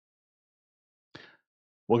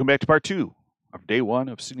Welcome back to part 2 of day 1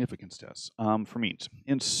 of significance tests for means.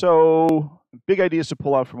 And so, big ideas to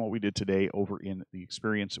pull out from what we did today over in the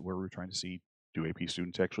experience where we're trying to see, do AP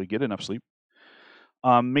students actually get enough sleep?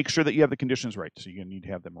 Make sure that you have the conditions right. So you're going to need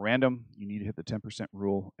to have them random, you need to hit the 10%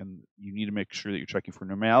 rule, and you need to make sure that you're checking for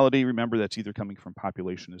normality. Remember, that's either coming from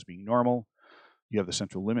population as being normal, you have the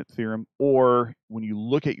central limit theorem, or when you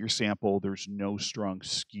look at your sample, there's no strong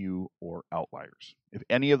skew or outliers. If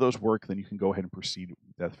any of those work, then you can go ahead and proceed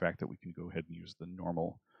with that fact that we can go ahead and use the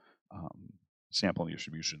normal sampling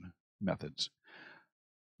distribution methods.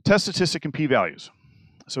 Test statistic and p-values.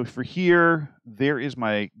 So for here, there is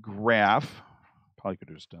my graph. Probably could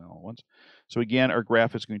have just done it all at once. So again, our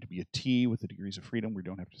graph is going to be a T with the degrees of freedom. We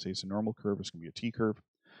don't have to say it's a normal curve. It's going to be a T curve.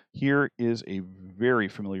 Here is a very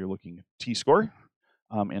familiar looking t-score.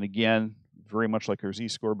 And again, very much like our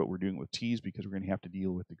z-score, but we're doing it with t's because we're going to have to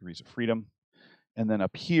deal with degrees of freedom. And then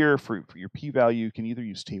up here for your p-value, you can either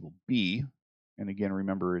use table B. And again,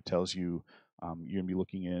 remember, it tells you you're going to be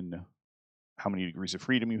looking in how many degrees of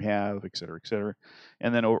freedom you have, et cetera, et cetera.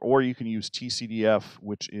 And then, or you can use TCDF,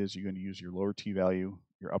 which is you're going to use your lower t-value,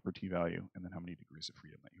 your upper t-value, and then how many degrees of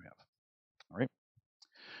freedom that you have. All right.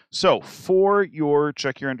 So for your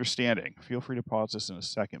check your understanding, feel free to pause this in a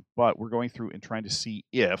second, but we're going through and trying to see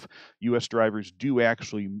if US drivers do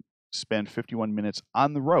actually spend 51 minutes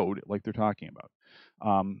on the road like they're talking about.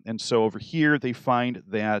 And so over here, they find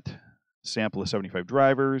that sample of 75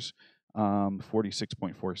 drivers,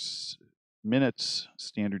 46.4 minutes,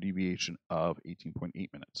 standard deviation of 18.8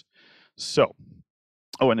 minutes. So,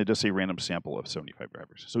 oh, and it does say random sample of 75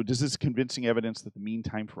 drivers. So does this convincing evidence that the mean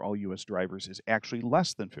time for all US drivers is actually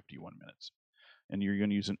less than 51 minutes? And you're going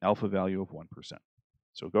to use an alpha value of 1%.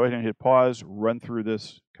 So go ahead and hit pause, run through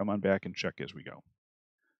this, come on back and check as we go.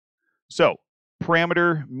 So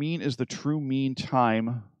parameter mean is the true mean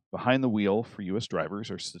time behind the wheel for US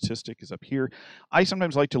drivers. Our statistic is up here. I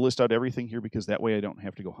sometimes like to list out everything here because that way I don't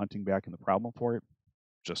have to go hunting back in the problem for it.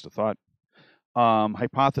 Just a thought.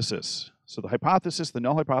 Hypothesis. So the hypothesis, the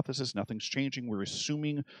null hypothesis, nothing's changing. We're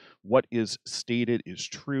assuming what is stated is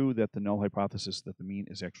true, that the null hypothesis that the mean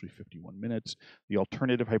is actually 51 minutes. The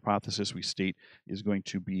alternative hypothesis we state is going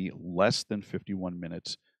to be less than 51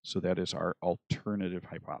 minutes. So that is our alternative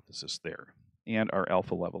hypothesis there. And our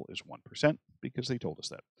alpha level is 1% because they told us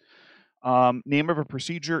that. Name of a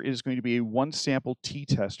procedure is going to be a one sample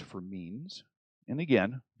t-test for means. And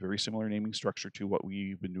again, very similar naming structure to what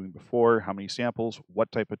we've been doing before. How many samples,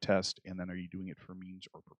 what type of test, and then are you doing it for means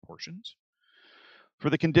or proportions? For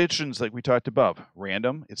the conditions like we talked above,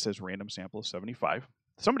 random, it says random sample of 75.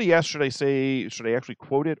 Somebody asked, should I actually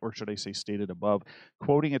quote it or should I say state it above?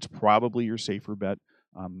 Quoting, it's probably your safer bet.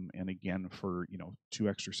 And again, for 2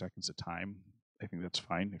 extra seconds of time, I think that's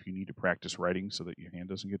fine. If you need to practice writing so that your hand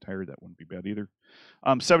doesn't get tired, that wouldn't be bad either.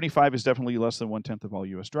 75 is definitely less than 1/10 of all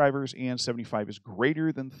US drivers, and 75 is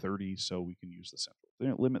greater than 30, so we can use the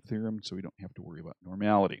central limit theorem so we don't have to worry about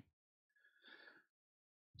normality.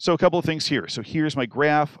 So a couple of things here. So here's my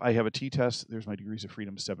graph. I have a t-test. There's my degrees of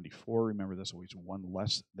freedom, 74. Remember, that's always 1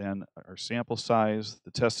 less than our sample size. The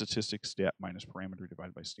test statistic, stat minus parameter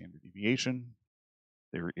divided by standard deviation.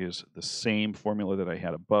 There is the same formula that I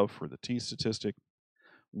had above for the t-statistic.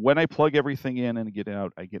 When I plug everything in and get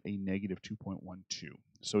out, I get a negative 2.12.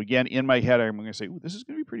 So again, in my head, I'm going to say, ooh, this is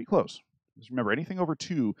going to be pretty close. Just remember, anything over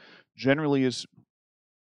 2 generally is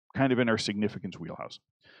kind of in our significance wheelhouse.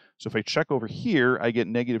 So if I check over here, I get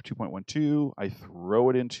negative 2.12. I throw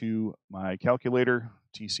it into my calculator,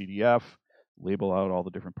 TCDF, label out all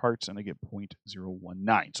the different parts, and I get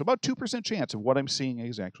 0.019. So about 2% chance of what I'm seeing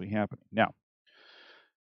is actually happening. Now,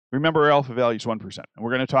 remember, our alpha value is 1%, and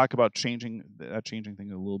we're going to talk about changing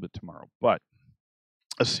things a little bit tomorrow. But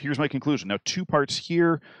here's my conclusion. Now, 2 parts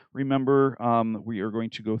here. Remember, we are going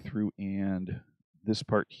to go through, and this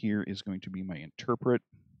part here is going to be my interpret.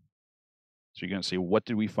 So you're going to say, what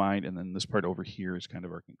did we find? And then this part over here is kind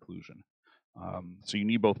of our conclusion. So you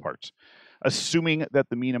need both parts. Assuming that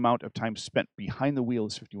the mean amount of time spent behind the wheel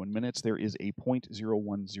is 51 minutes, there is a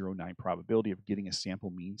 0.0109 probability of getting a sample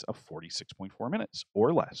means of 46.4 minutes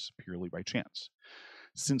or less, purely by chance.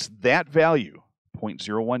 Since that value,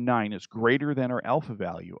 0.019, is greater than our alpha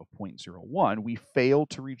value of 0.01, we fail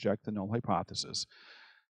to reject the null hypothesis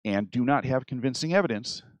and do not have convincing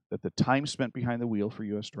evidence that the time spent behind the wheel for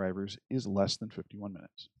US drivers is less than 51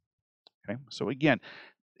 minutes. Okay, so again,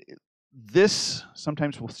 this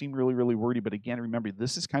sometimes will seem really, really wordy, but again, remember,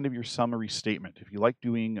 this is kind of your summary statement. If you like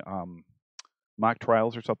doing mock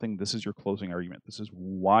trials or something, this is your closing argument. This is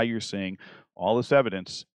why you're saying all this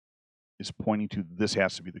evidence is pointing to this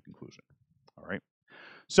has to be the conclusion. All right.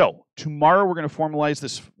 So tomorrow we're going to formalize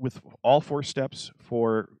this with all 4 steps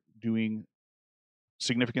for doing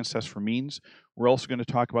significance tests for means. We're also going to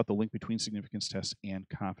talk about the link between significance tests and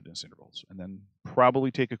confidence intervals, and then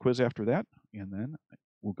probably take a quiz after that, and then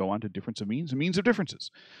we'll go on to difference of means and means of differences.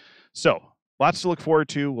 So lots to look forward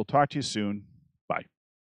to. We'll talk to you soon.